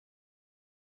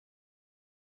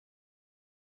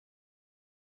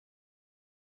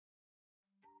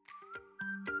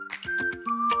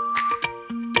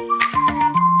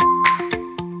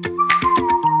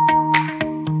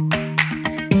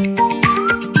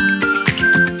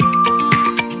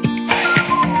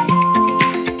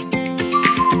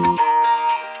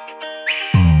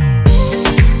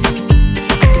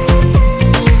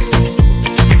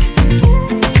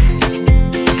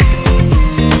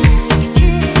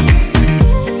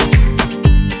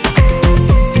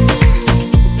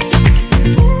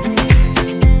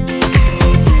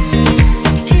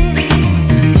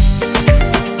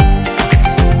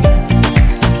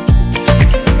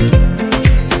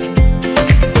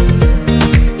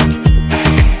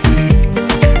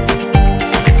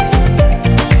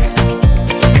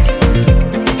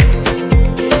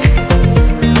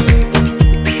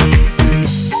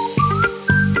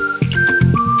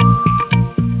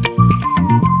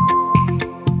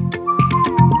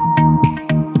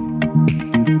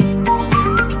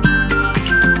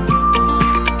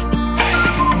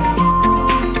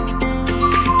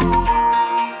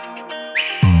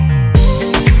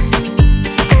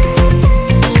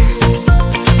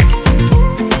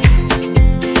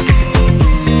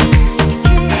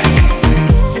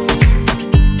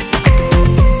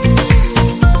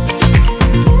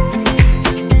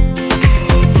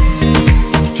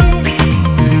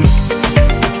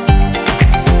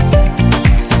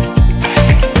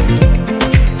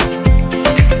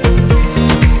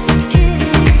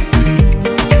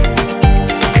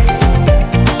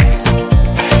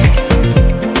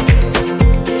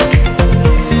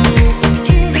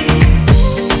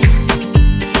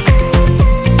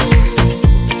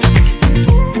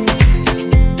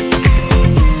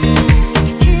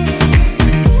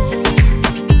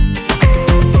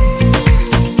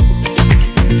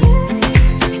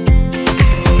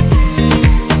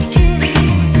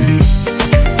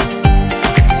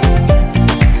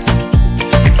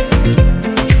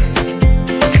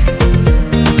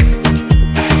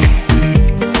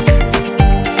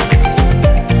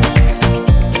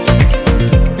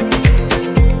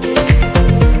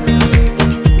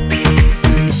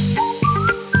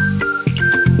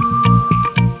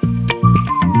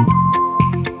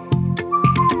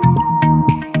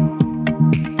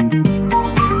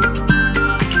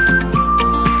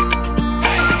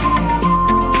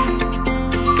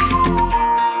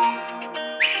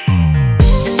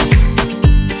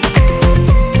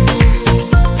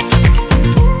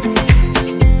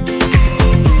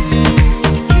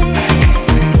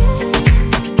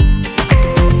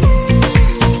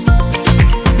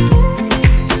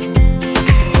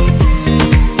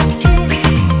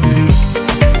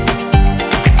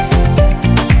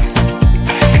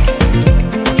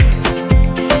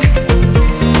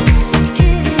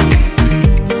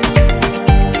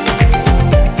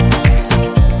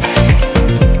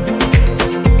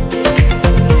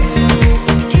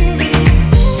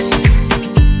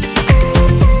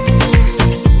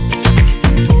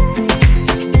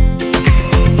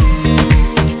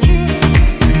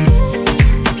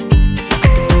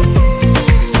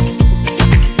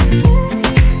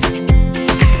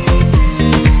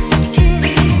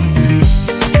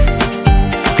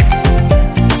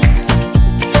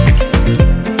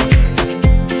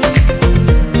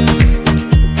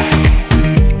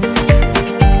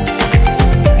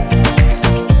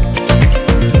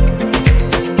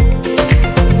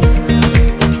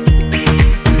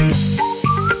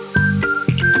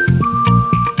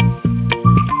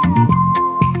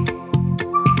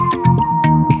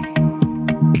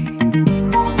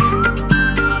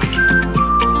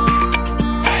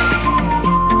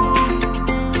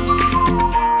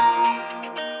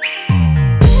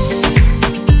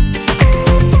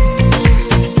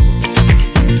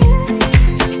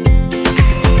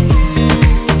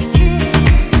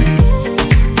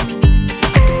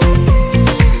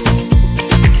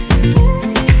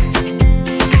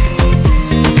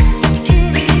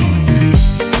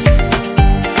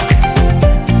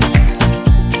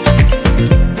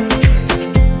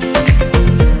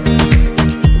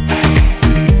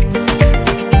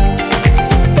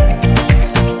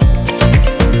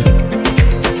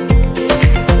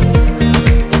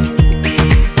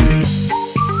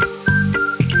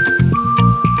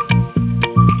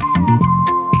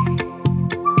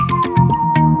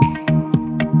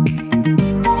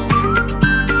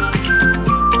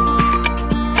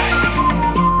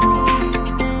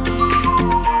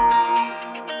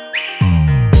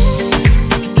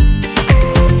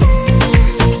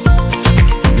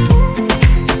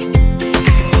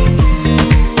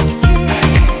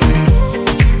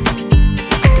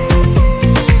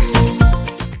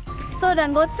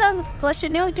Rangotsav was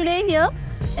scheduled today here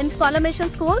in Scholar Mission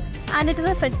School, and it is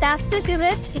a fantastic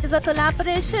event. It is a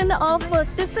collaboration of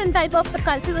different type of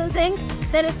cultural things.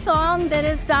 There is song, there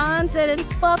is dance, there is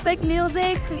perfect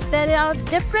music, there are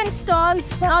different stalls,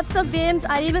 lots of games.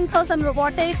 I even saw some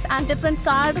robotics and different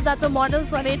cars that the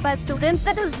models were made by students.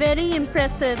 That is very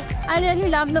impressive. I really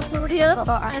love the food here.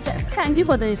 Thank you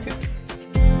for this.